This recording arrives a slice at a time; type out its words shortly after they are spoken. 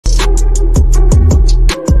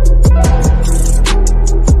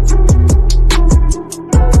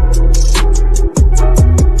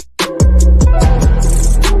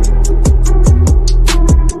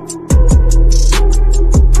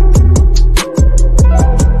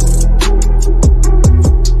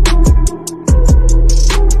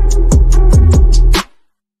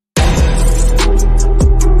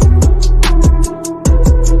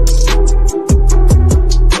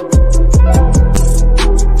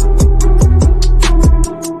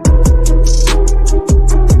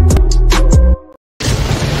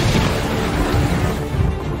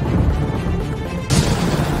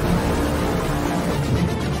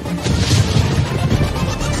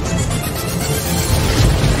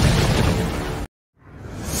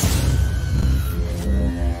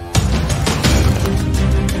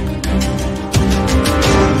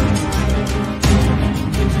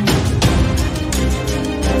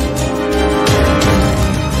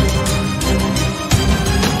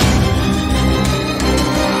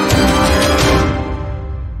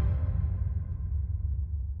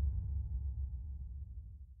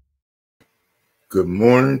Good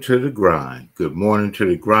morning to the grind. Good morning to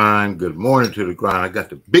the grind. Good morning to the grind. I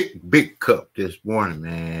got the big cup this morning,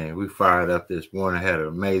 man. We fired up this morning. I had an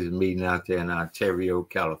amazing meeting out there in Ontario,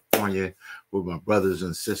 California with my brothers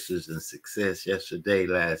and sisters in success yesterday,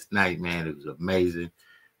 last night, man. It was amazing.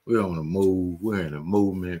 We're on the move. We're in a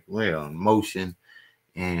movement. We're on motion.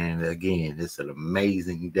 And again, it's an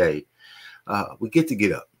amazing day. We get to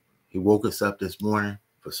get up. He woke us up this morning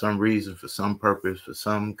for some reason, for some purpose, for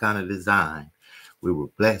some kind of design. We were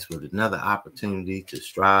blessed with another opportunity to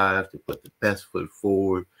strive, to put the best foot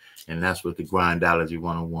forward. And that's what the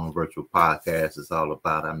Grindology101 virtual podcast is all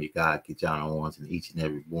about. I'm your guy, KeJohnna Owens, and each and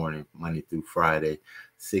every morning, Monday through Friday,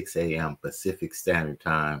 6 a.m. Pacific Standard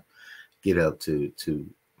Time, get up to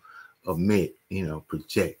emit,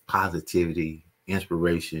 project positivity,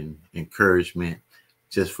 inspiration, encouragement,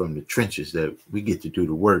 just from the trenches that we get to do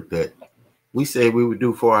the work that we say we would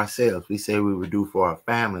do for ourselves. We say we would do for our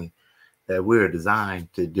family, that we're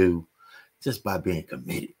designed to do just by being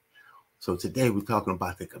committed. So today we're talking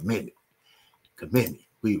about the commitment. Commitment.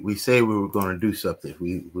 We say we were going to do something.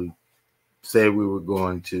 We say we were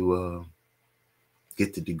going to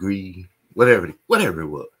get the degree, whatever it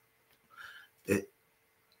was.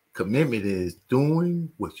 Commitment is doing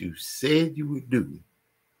what you said you would do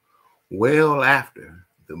well after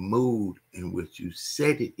the mood in which you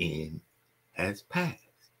said it in has passed.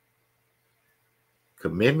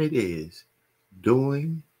 Commitment is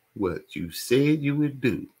doing what you said you would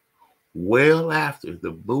do well after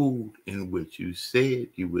the mood in which you said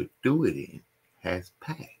you would do it in has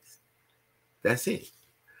passed. That's it.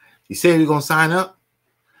 You said you're going to sign up.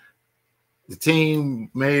 The team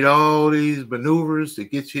made all these maneuvers to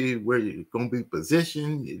get you where you're going to be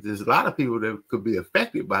positioned. There's a lot of people that could be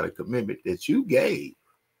affected by the commitment that you gave.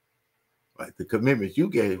 Right? The commitment you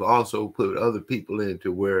gave also put other people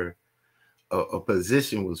into where a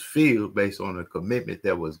position was filled based on a commitment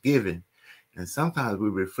that was given. And sometimes we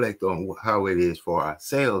reflect on how it is for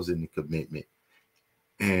ourselves in the commitment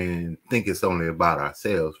and think it's only about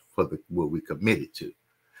ourselves for what we committed to.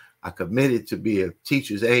 I committed to be a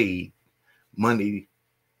teacher's aide Monday,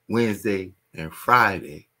 Wednesday, and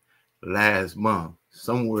Friday last month.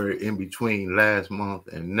 Somewhere in between last month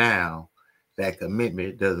and now, that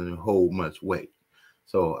commitment doesn't hold much weight.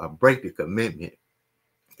 So I break the commitment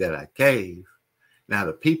that I gave. Now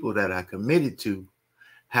the people that I committed to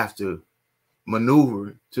have to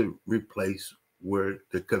maneuver to replace where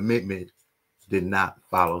the commitment did not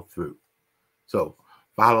follow through. So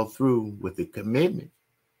follow through with the commitment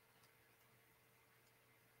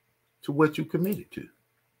to what you committed to.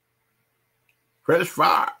 Fresh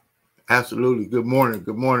fire. Absolutely. Good morning.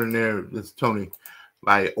 Good morning there. This is Tony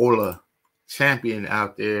Viola, champion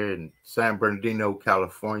out there in San Bernardino,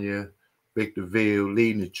 California. Victorville,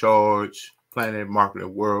 leading the charge, Planet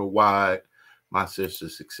Marketing Worldwide. My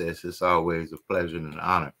sister's success. It's always a pleasure and an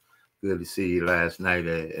honor. Good to see you last night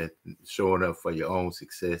at showing up for your own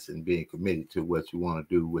success and being committed to what you want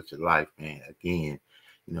to do with your life, man. Again,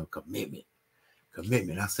 commitment.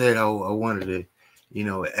 I said I wanted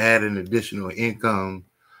to, add an additional income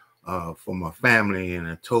for my family, and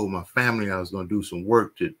I told my family I was going to do some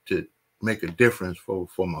work to make a difference for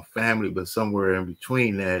my family, but somewhere in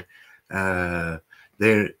between that,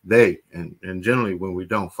 they generally when we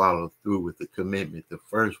don't follow through with the commitment, the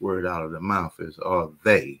first word out of the mouth is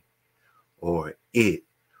they or it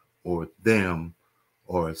or them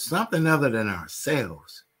or something other than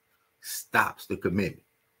ourselves stops the commitment.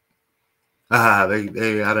 I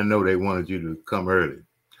didn't know they wanted you to come early.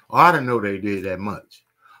 Or I didn't know they did that much.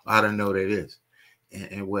 I didn't know they this.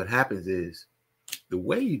 And what happens is the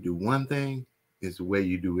way you do one thing is the way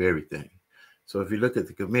you do everything. So if you look at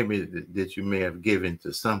the commitment that you may have given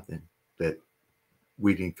to something that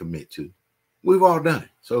we didn't commit to, we've all done it.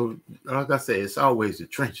 So like I said, it's always the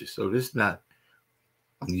trenches. So this is not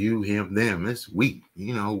you, him, them. It's we.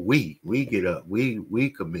 We get up. We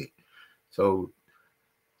commit. So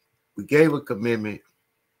we gave a commitment,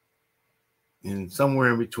 and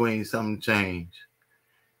somewhere in between something changed.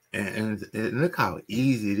 And look how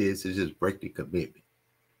easy it is to just break the commitment.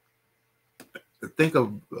 Think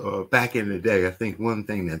of back in the day, I think one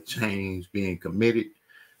thing that changed being committed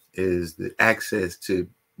is the access to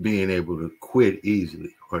being able to quit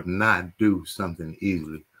easily or not do something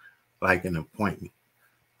easily, like an appointment.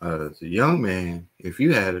 As a young man, if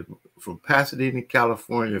you had from Pasadena,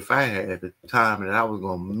 California, if I had the time that I was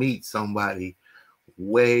going to meet somebody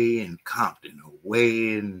way in Compton or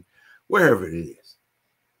way in wherever it is,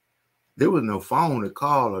 there was no phone to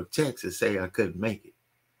call or text to say I couldn't make it.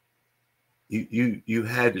 You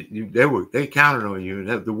had to, they counted on you.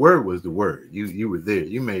 The word was the word. You were there.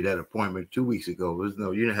 You made that appointment 2 weeks ago.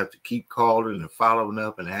 You didn't have to keep calling and following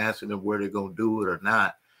up and asking them where they're going to do it or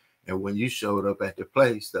not. And when you showed up at the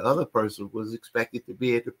place, the other person was expected to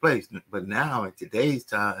be at the place. But now in today's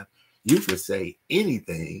time, you can say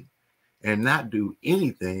anything and not do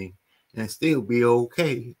anything and still be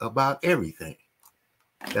okay about everything.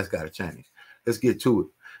 That's got to change. Let's get to it.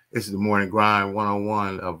 This is the Morning Grind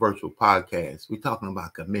 101 virtual podcast. We're talking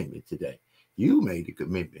about commitment today. You made the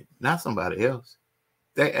commitment, not somebody else.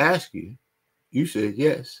 They asked you. You said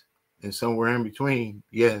yes. And somewhere in between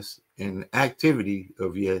yes and activity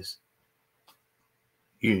of yes,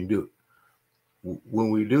 you didn't do it. When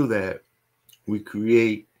we do that, we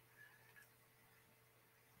create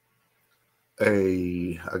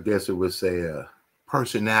I guess it would say a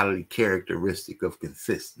personality characteristic of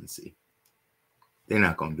consistency. They're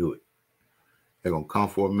not going to do it. They're going to come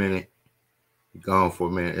for a minute, gone for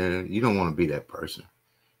a minute, and you don't want to be that person.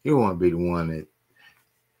 You don't want to be the one that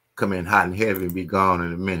come in hot and heavy and be gone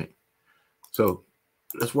in a minute. So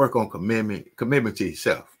let's work on commitment to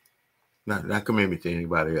yourself, not commitment to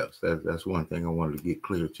anybody else. That's one thing I wanted to get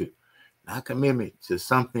clear to. Not commitment to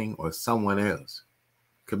something or someone else.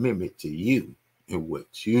 Commitment to you and what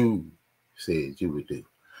you said you would do.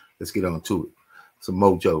 Let's get on to it. Some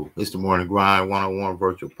mojo. It's the Morning Grind 101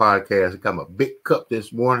 virtual podcast. I got my big cup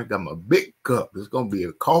this morning. Got my big cup. It's going to be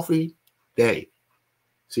a coffee day.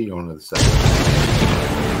 See you on the other side.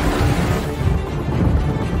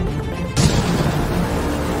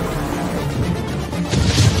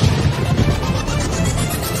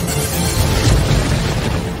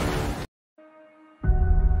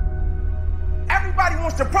 Everybody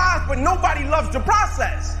wants the prize, but nobody loves the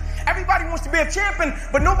process. Everybody wants to be a champion,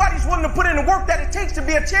 but nobody's willing to put in the work that it takes to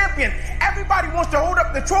be a champion. Everybody wants to hold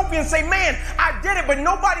up the trophy and say, man, I did it, but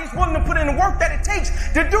nobody's willing to put in the work that it takes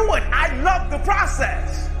to do it. I love the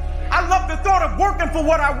process. I love the thought of working for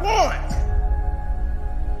what I want.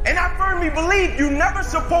 And I firmly believe you're never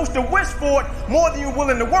supposed to wish for it more than you're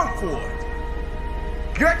willing to work for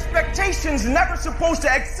it. Your expectations never supposed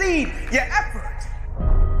to exceed your effort.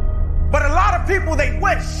 But a lot of people, they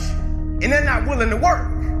wish, and they're not willing to work.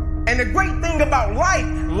 And the great thing about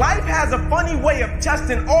life has a funny way of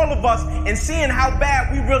testing all of us and seeing how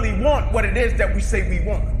bad we really want what it is that we say we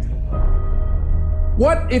want.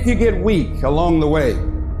 What if you get weak along the way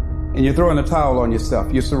and you throw in a towel on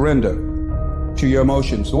yourself, you surrender to your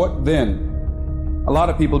emotions? What then? A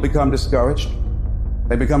lot of people become discouraged.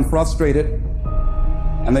 They become frustrated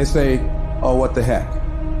and they say, oh, what the heck?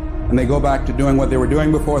 And they go back to doing what they were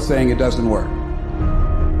doing before, saying it doesn't work.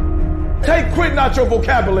 Take quitting out your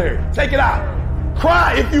vocabulary. Take it out.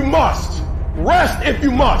 Cry if you must. Rest if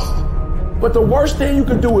you must. But the worst thing you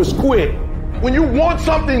can do is quit. When you want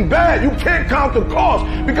something bad, you can't count the cost.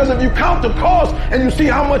 Because if you count the cost and you see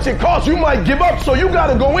how much it costs, you might give up. So you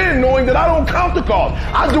got to go in knowing that I don't count the cost.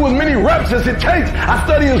 I do as many reps as it takes. I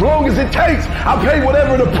study as long as it takes. I pay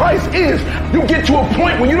whatever the price is. You get to a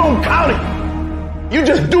point when you don't count it. You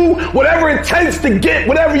just do whatever it takes to get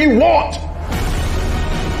whatever you want.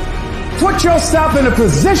 Put yourself in a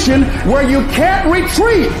position where you can't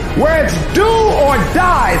retreat, where it's do or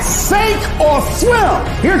die, sink or swim.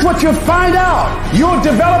 Here's what you'll find out. You'll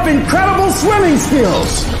develop incredible swimming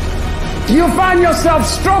skills. You'll find yourself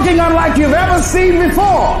stroking unlike you've ever seen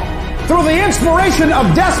before. Through the inspiration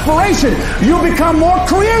of desperation, you'll become more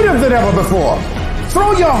creative than ever before.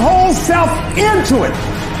 Throw your whole self into it.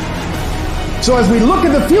 So as we look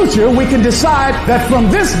at the future, we can decide that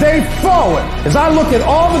from this day forward, as I look at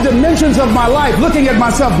all the dimensions of my life, looking at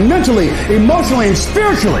myself mentally, emotionally, and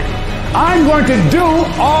spiritually, I'm going to do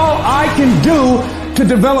all I can do to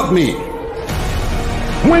develop me.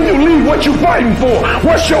 When you leave, what you fighting for?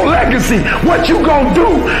 What's your legacy? What you gonna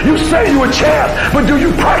do? You say you a champ, but do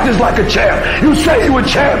you practice like a champ? You say you a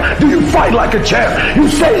champ, do you fight like a champ? You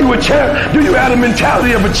say you a champ, do you have the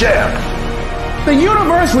mentality of a champ? The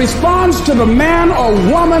universe responds to the man or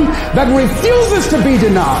woman that refuses to be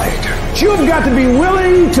denied. You've got to be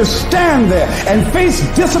willing to stand there and face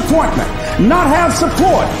disappointment, not have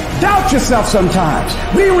support, doubt yourself sometimes,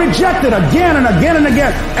 be rejected again and again and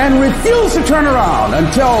again, and refuse to turn around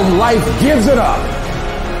until life gives it up.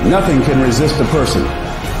 Nothing can resist a person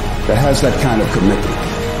that has that kind of commitment.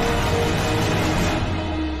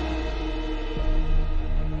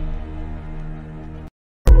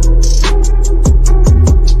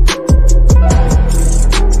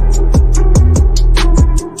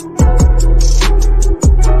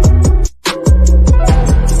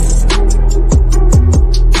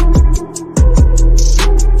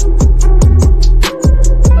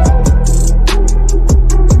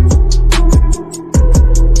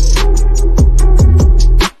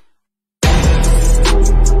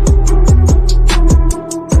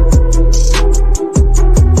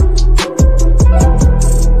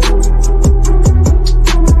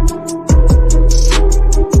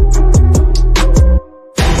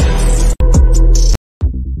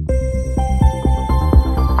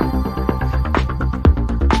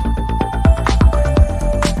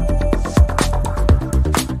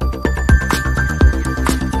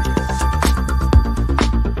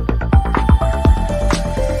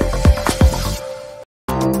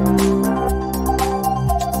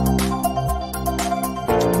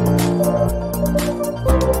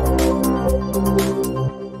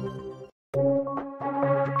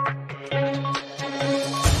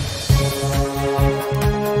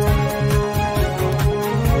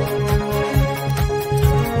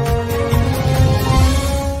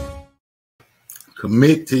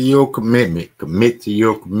 Commit to your commitment. Commit to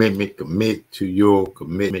your commitment. Commit to your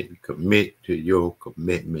commitment. Commit to your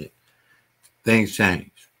commitment. Things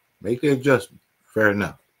change. Make the adjustment. Fair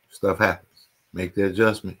enough. Stuff happens. Make the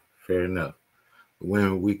adjustment. Fair enough.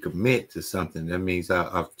 When we commit to something, that means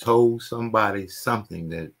I've told somebody something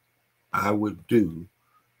that I would do.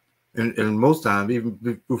 And most times,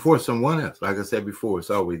 even before someone else, like I said before, it's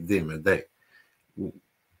always them and they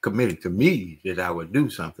committed to me that I would do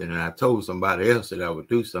something. And I told somebody else that I would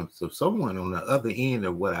do something. So someone on the other end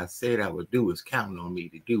of what I said I would do is counting on me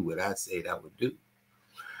to do what I said I would do.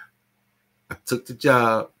 I took the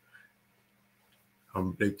job.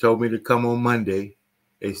 They told me to come on Monday.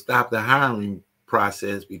 They stopped the hiring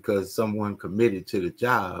process because someone committed to the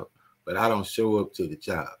job, but I don't show up to the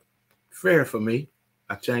job. Fair for me.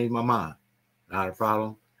 I changed my mind. Not a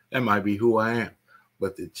problem. That might be who I am.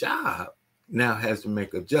 But the job now has to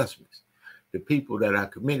make adjustments. The people that I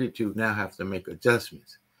committed to now have to make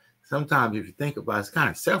adjustments. Sometimes if you think about it, it's kind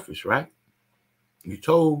of selfish, right? You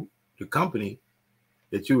told the company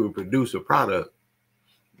that you would produce a product,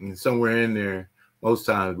 and somewhere in there, most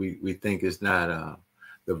times we think it's not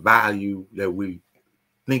the value that we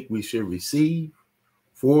think we should receive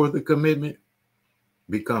for the commitment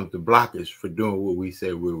becomes the blockage for doing what we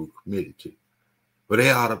said we were committed to. But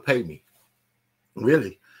they ought to pay me.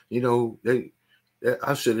 Really, you know,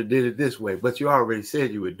 I should have did it this way, but you already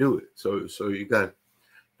said you would do it. So you got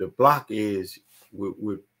the block is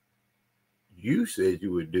what you said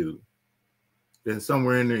you would do. Then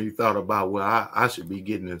somewhere in there you thought about, well, I should be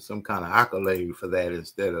getting some kind of accolade for that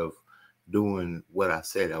instead of doing what I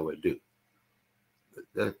said I would do.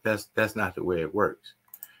 That's not the way it works.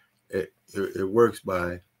 It works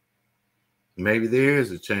by maybe there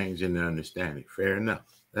is a change in the understanding. Fair enough.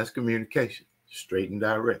 That's communication, straight and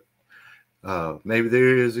direct. Maybe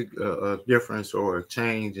there is a difference or a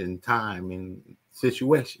change in time in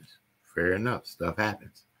situations. Fair enough. Stuff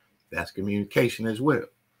happens. That's communication as well.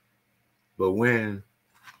 But when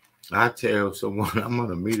I tell someone I'm going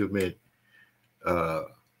to meet them at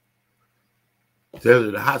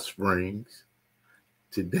Desert Hot Springs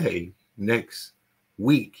today, next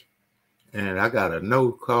week, and I got a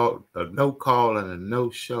no call and a no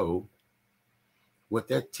show, what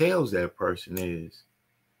that tells that person is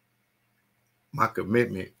my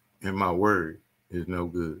commitment and my word is no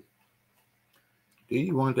good. Do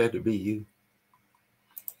you want that to be you?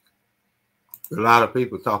 A lot of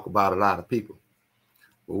people talk about a lot of people.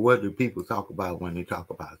 But what do people talk about when they talk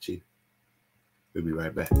about you? We'll be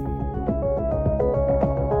right back.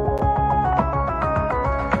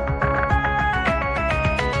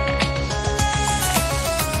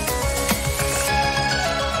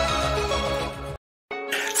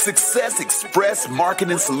 Success Express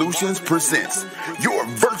Marketing Solutions presents your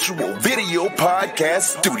virtual video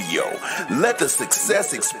podcast studio. Let the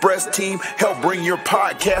Success Express team help bring your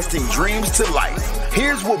podcasting dreams to life.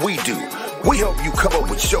 Here's what we do. We help you come up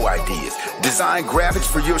with show ideas, design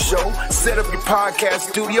graphics for your show, set up your podcast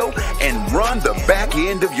studio, and run the back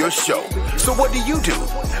end of your show. So what do?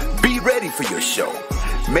 Be ready for your show.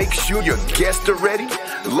 Make sure your guests are ready.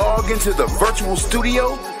 Log into the virtual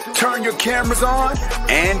studio, turn your cameras on,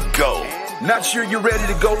 and go. Not sure you're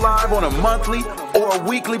ready to go live on a monthly or a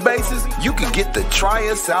weekly basis? You can get the Try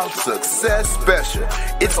Us Out Success Special.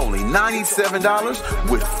 It's only $97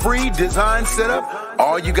 with free design setup.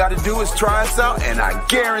 All you got to do is try us out, and I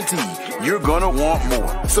guarantee you're going to want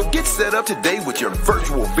more. So get set up today with your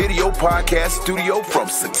virtual video podcast studio from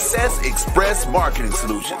Success Express Marketing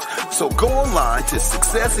Solutions. So go online to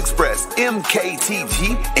Success Express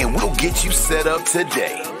MKTG, and we'll get you set up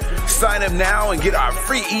today. Sign up now and get our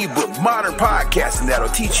free ebook, Modern Podcasting, that'll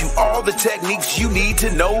teach you all the techniques you need to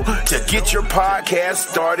know to get your podcast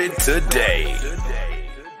started today.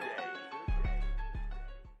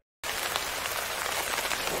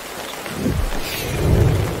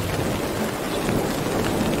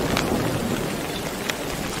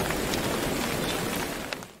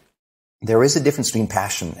 There is a difference between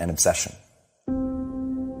passion and obsession.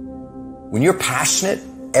 When you're passionate,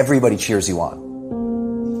 everybody cheers you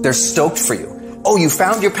on. They're stoked for you. Oh, you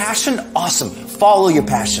found your passion? Awesome. Follow your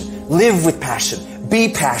passion. Live with passion. Be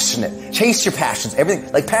passionate. Chase your passions.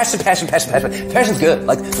 Everything. Like passion. Passion's good.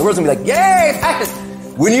 Like the world's gonna be like, yay,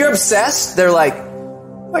 passion. When you're obsessed, they're like,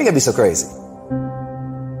 why you gotta be so crazy?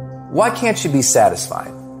 Why can't you be satisfied?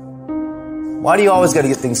 Why do you always gotta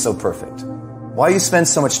get things so perfect? Why do you spend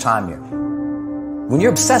so much time here? When you're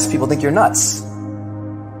obsessed, people think you're nuts.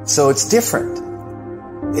 So it's different.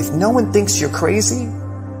 If no one thinks you're crazy,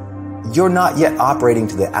 you're not yet operating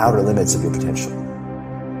to the outer limits of your potential.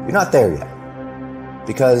 You're not there yet.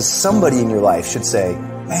 Because somebody in your life should say,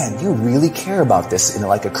 man, you really care about this in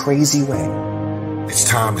like a crazy way. It's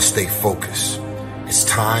time to stay focused. It's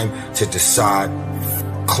time to decide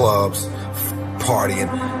clubs, partying,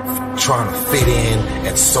 trying to fit in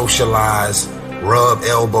and socialize, rub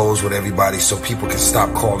elbows with everybody so people can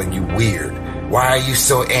stop calling you weird. Why are you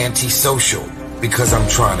so antisocial? Because I'm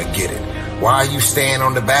trying to get it. Why are you staying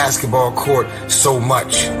on the basketball court so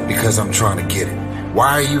much? Because I'm trying to get it.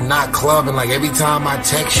 Why are you not clubbing? Like every time I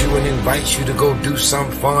text you and invite you to go do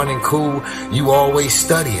something fun and cool, you always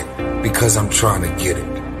studying. Because I'm trying to get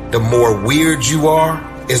it. The more weird you are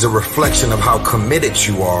is a reflection of how committed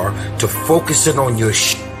you are to focusing on your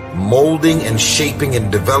molding and shaping and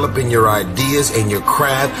developing your ideas and your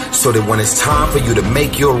craft so that when it's time for you to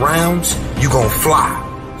make your rounds, you gonna fly.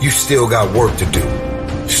 You still got work to do.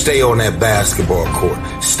 Stay on that basketball court.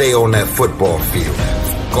 Stay on that football field.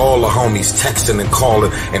 All the homies texting and calling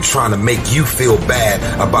and trying to make you feel bad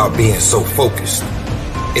about being so focused.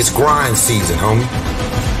 It's grind season, homie.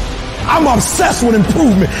 I'm obsessed with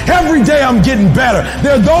improvement. Every day I'm getting better.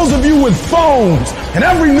 There are those of you with phones, and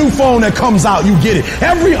every new phone that comes out, you get it.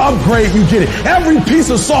 Every upgrade, you get it. Every piece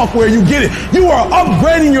of software, you get it. You are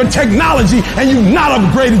upgrading your technology, and you've not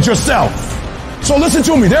upgraded yourself. So listen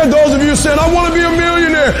to me. There are those of you who said, I want to be a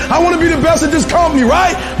millionaire. I want to be the best at this company,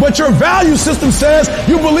 right? But your value system says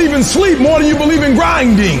you believe in sleep more than you believe in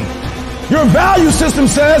grinding. Your value system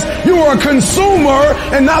says you are a consumer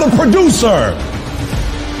and not a producer.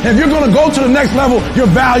 If you're going to go to the next level, your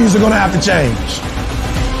values are going to have to change.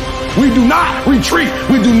 We do not retreat.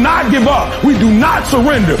 We do not give up. We do not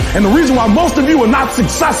surrender. And the reason why most of you are not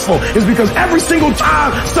successful is because every single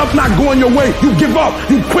time stuff's not going your way, you give up,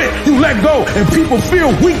 you quit, you let go, and people feel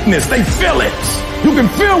weakness. They feel it. You can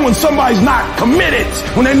feel when somebody's not committed,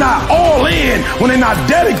 when they're not all in, when they're not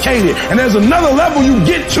dedicated. And there's another level you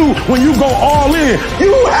get to when you go all in.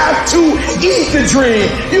 You have to eat the dream.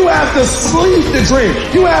 You have to sleep the dream.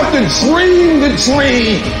 You have to dream the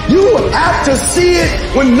dream. You have to see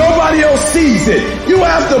it when nobody else sees it. You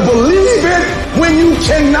have to believe it when you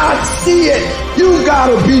cannot see it. You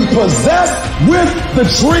gotta be possessed with the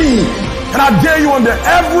dream. And I dare you under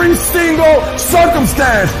every single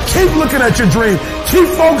circumstance, keep looking at your dream. Keep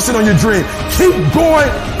focusing on your dream. Keep going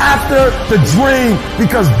after the dream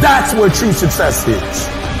because that's where true success is.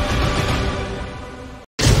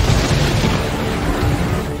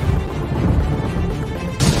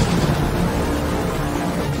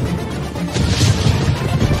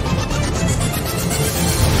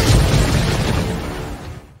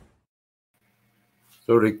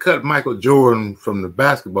 So they cut Michael Jordan from the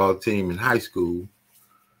basketball team in high school.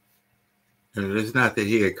 And it's not that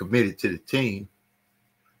he had committed to the team.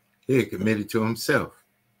 He had committed to himself.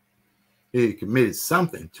 He had committed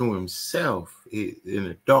something to himself in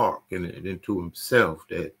the dark and to himself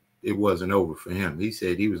that it wasn't over for him. He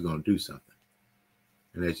said he was going to do something.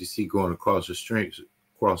 And as you see going across the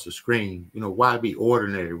screen, you know, why be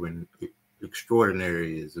ordinary when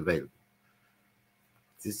extraordinary is available?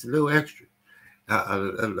 Just a little extra. I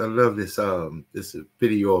love this this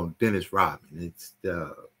video on Dennis Rodman. It's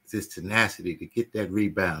this tenacity to get that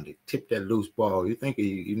rebound, to tip that loose ball. You think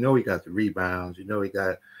you know he got the rebounds, you know he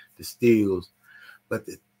got the steals, but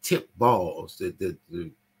the tip balls, the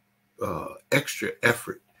extra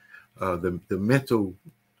effort, the mental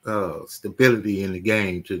stability in the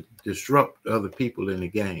game to disrupt other people in the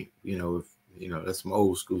game. You know, that's some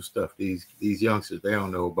old school stuff. These youngsters, they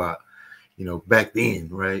don't know about, you know, back then,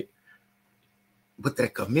 right? But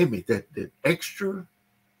that commitment, that extra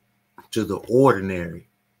to the ordinary,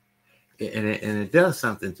 and it does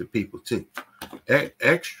something to people too.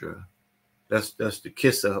 Extra, that's the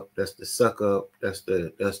kiss up, that's the suck up, that's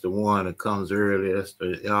the one that comes early, that's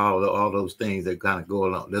all those things that kind of go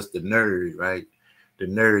along. That's the nerd, right? The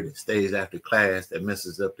nerd that stays after class that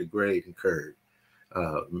messes up the grading curve.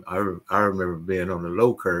 I remember being on the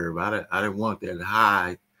low curve. I didn't want that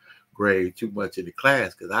high grade too much in the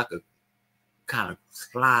class because I could kind of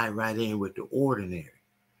slide right in with the ordinary.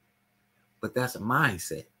 But that's a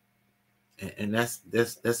mindset. And that's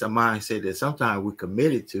a mindset that sometimes we're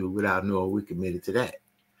committed to without knowing we're committed to that.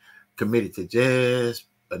 Committed to just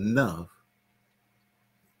enough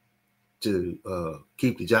to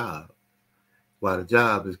keep the job, while the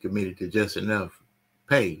job is committed to just enough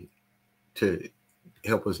pay to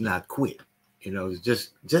help us not quit. You know, it's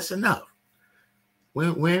just enough.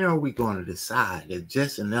 When are we going to decide that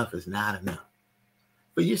just enough is not enough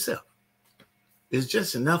for yourself? Is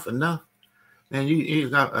just enough? Man, you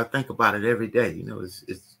got, I think about it every day. You know,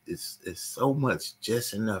 it's so much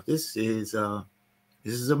just enough. This is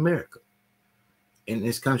America. In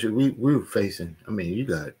this country, we're facing. I mean, you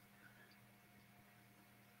got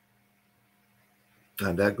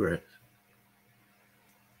I digress.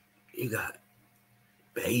 You got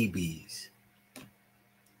babies.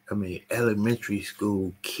 I mean, elementary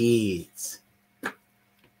school kids.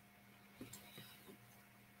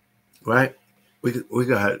 Right? We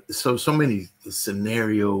got so many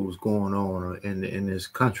scenarios going on in this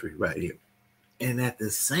country right here. And at the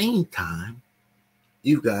same time,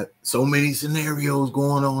 you've got so many scenarios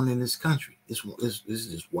going on in this country. This is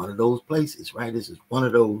just one of those places, right? This is one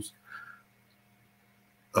of those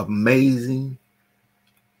amazing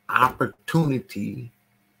opportunity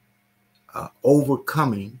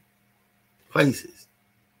overcoming places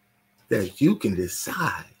that you can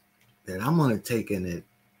decide that I'm going to take an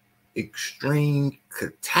extreme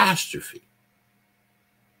catastrophe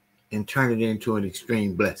and turn it into an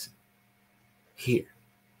extreme blessing. Here,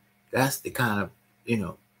 that's the kind of,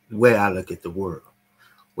 way I look at the world.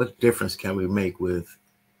 What difference can we make with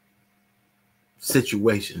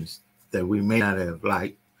situations that we may not have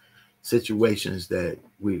liked, situations that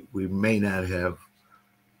we may not have,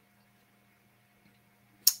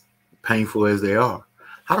 painful as they are?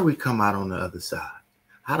 How do we come out on the other side?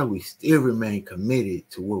 How do we still remain committed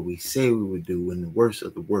to what we say we would do when the worst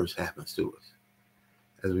of the worst happens to us?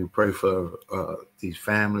 As we pray for these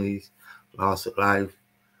families, loss of life,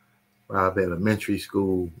 Rob elementary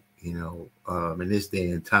school, in this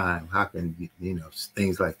day and time, how can,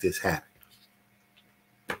 things like this happen?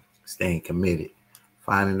 Staying committed,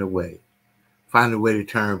 finding a way to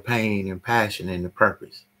turn pain and passion into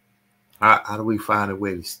purpose. How do we find a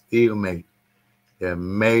way to still make the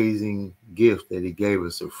amazing gift that he gave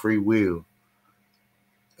us of free will,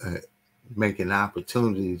 make an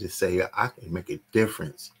opportunity to say, I can make a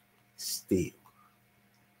difference still?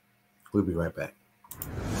 We'll be right back.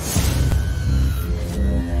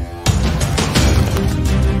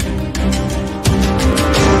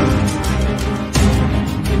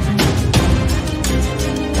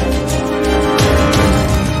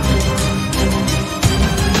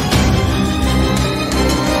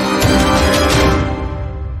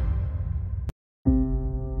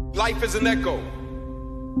 Life is an echo.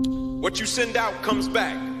 What you send out comes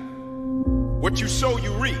back. What you sow,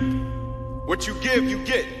 you reap. What you give, you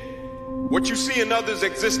get. What you see in others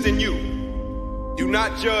exists in you. Do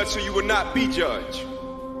not judge so you will not be judged.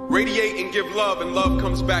 Radiate and give love, and love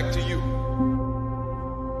comes back to you.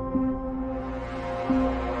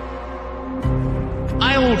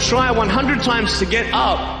 I will try 100 times to get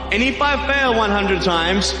up, and if I fail 100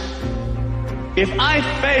 times, if I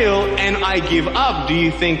fail and I give up, do you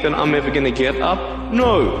think that I'm ever going to get up?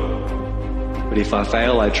 No. But if I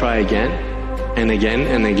fail, I try again and again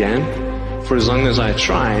and again. For as long as I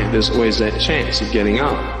try, there's always that chance of getting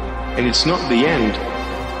up. And it's not the end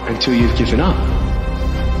until you've given up.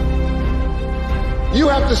 You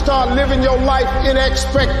have to start living your life in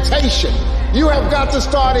expectation. You have got to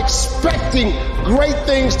start expecting great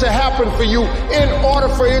things to happen for you in order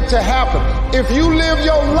for it to happen. If you live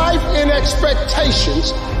your life in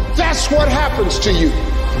expectations, that's what happens to you.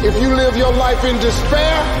 If you live your life in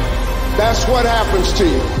despair, that's what happens to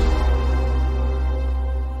you.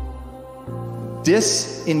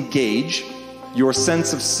 Disengage your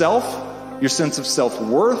sense of self, your sense of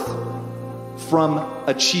self-worth from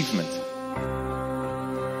achievement.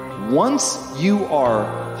 Once you are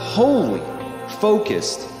wholly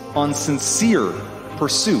focused on sincere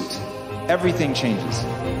pursuit, everything changes.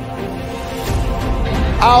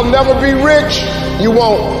 I'll never be rich. You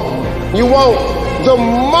won't. You won't. The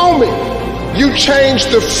moment you change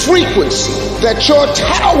the frequency that your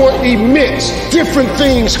tower emits, different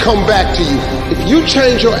things come back to you. If you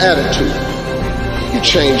change your attitude, you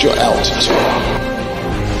change your altitude.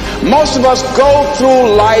 Most of us go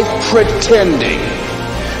through life pretending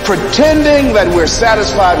that we're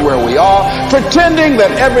satisfied where we are, pretending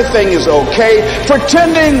that everything is okay,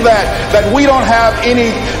 pretending that we don't have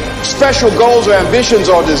any special goals or ambitions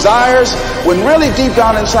or desires, when really deep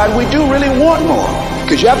down inside we do really want more.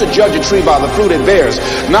 Because you have to judge a tree by the fruit it bears,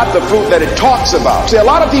 not the fruit that it talks about. See, a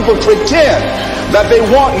lot of people pretend that they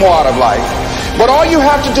want more out of life, but all you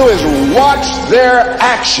have to do is watch their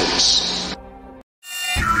actions.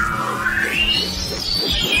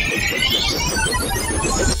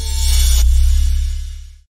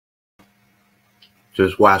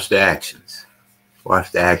 Just watch the actions.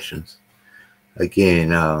 Watch the actions.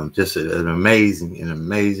 Again, just an amazing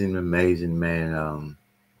man.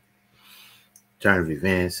 Turn of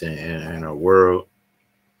events in our world.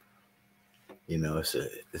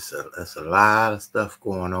 It's a lot of stuff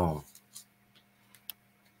going on.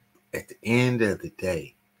 At the end of the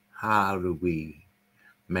day, how do we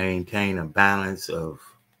maintain a balance of,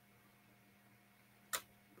 I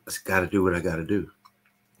got to do what I got to do?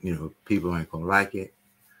 You know, people ain't gonna like it.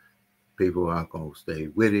 People aren't gonna stay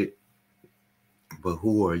with it. But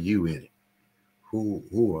who are you in it?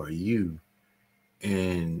 Who are you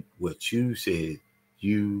in what you said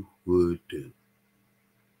you would do?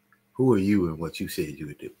 Who are you in what you said you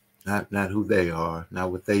would do? Not who they are,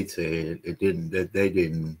 not what they said. They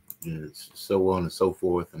didn't, you know, so on and so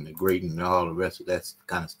forth, and the greeting and all the rest of that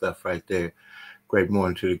kind of stuff right there. Great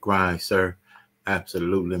morning to the grind, sir.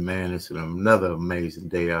 Absolutely, man. It's another amazing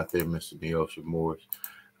day out there, Mr. Neosha Morris.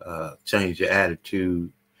 Change your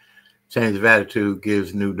attitude. Change of attitude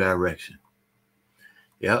gives new direction.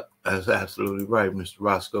 Yep, that's absolutely right, Mr.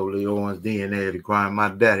 Roscoe Lee Owens, DNA of the grind. My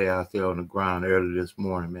daddy out there on the ground early this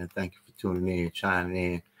morning, man. Thank you for tuning in, chiming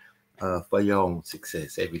in for your own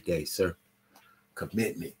success every day, sir.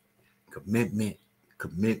 Commitment. Commitment.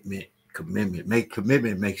 Commitment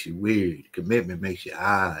makes you weird. Commitment makes you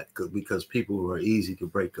odd because people are easy to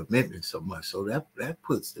break commitment so much. So that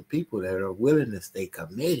puts the people that are willing to stay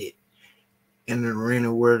committed in the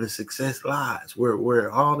arena where the success lies,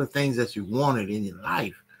 where all the things that you wanted in your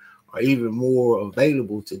life are even more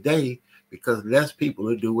available today because less people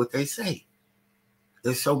will do what they say.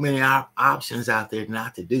 There's so many options out there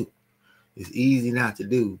not to do. It's easy not to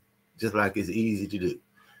do, just like it's easy to do.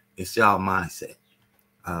 It's y'all mindset.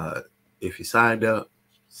 If you signed up,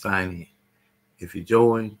 sign in. If you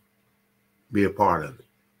join, be a part of it.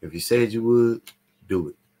 If you said you would,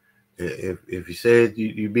 do it. If you said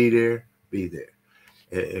you'd be there, be there.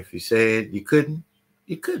 If you said you couldn't,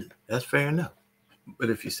 you couldn't. That's fair enough. But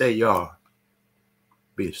if you say you are,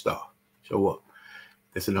 be a star. Show up.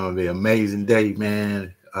 This is going to be an amazing day,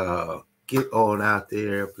 man. Get on out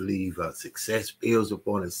there. I believe success builds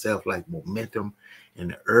upon itself like momentum.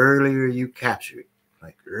 And the earlier you capture it,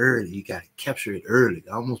 like early, you got to capture it early.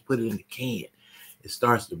 Almost put it in the can. It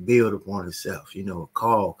starts to build upon itself. You know, a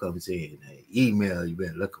call comes in, an email you've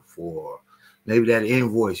been looking for, maybe that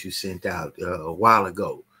invoice you sent out a while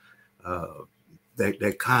ago,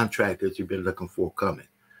 that contract that you've been looking for coming,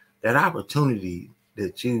 that opportunity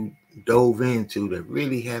that you dove into that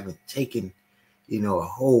really haven't taken, you know, a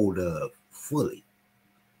hold of fully.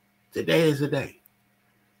 Today is the day.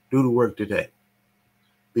 Do the work today.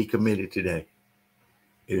 Be committed today.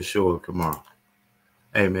 It'll show up tomorrow.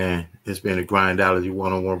 Hey, man, it's been a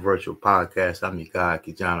Grindology101 virtual podcast. I'm your guy,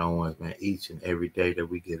 KeJohnna Owens, man. Each and every day that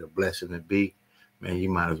we get a blessing to be, man, you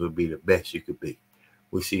might as well be the best you could be.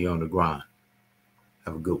 We'll see you on the grind.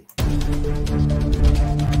 Have a good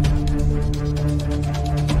one.